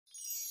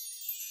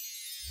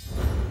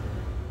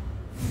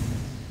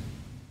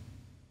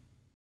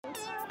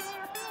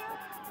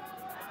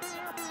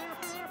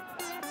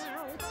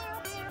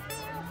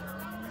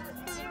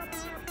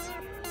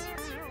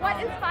What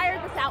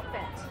inspired this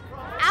outfit?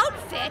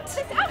 Outfit?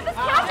 This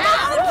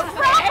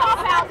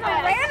outfit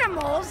for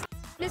animals.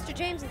 Mr.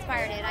 James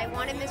inspired it. I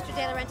wanted Mr.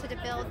 De Laurentiis to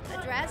build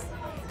a dress.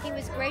 He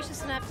was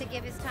gracious enough to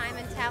give his time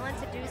and talent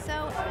to do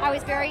so. I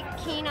was very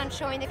keen on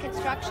showing the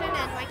construction,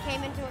 and I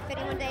came into a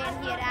fitting one day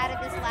and he had added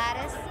this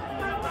lattice,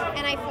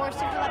 and I forced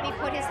him to let me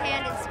put his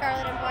hand in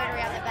scarlet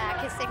embroidery on the back,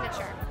 his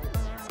signature.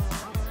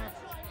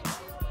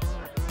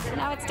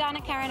 Now it's Donna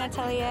Karan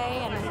Atelier,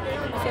 and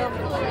I feel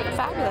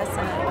fabulous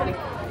in it.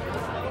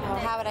 Oh,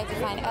 how would I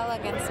define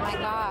elegance? My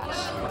gosh.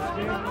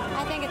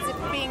 I think it's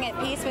being at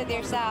peace with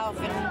yourself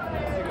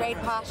and great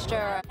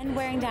posture. And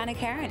wearing Donna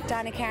Karan.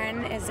 Donna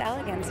Karan is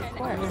elegance, of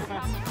course.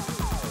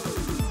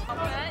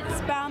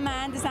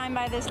 Spellman, designed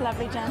by this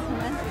lovely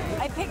gentleman.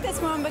 I picked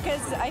this one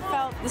because I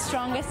felt the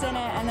strongest in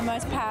it and the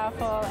most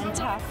powerful and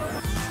tough.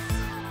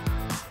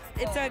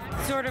 It's a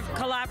sort of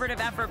collaborative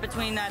effort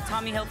between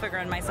Tommy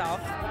Hilfiger and myself.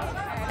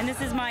 And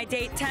this is my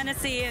date,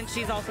 Tennessee, and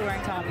she's also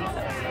wearing Tommy.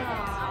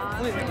 So.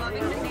 We're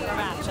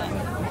matching.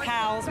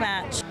 Pals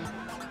match.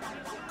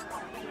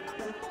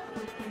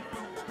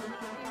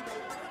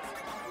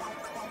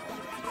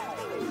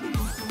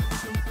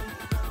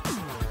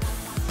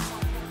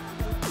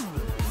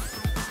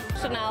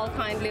 Chanel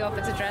kindly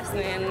offered to dress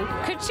me in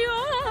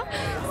couture.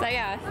 So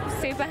yeah,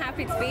 super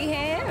happy to be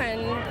here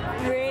and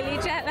really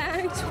jet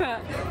lagged,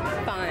 but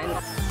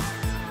fine.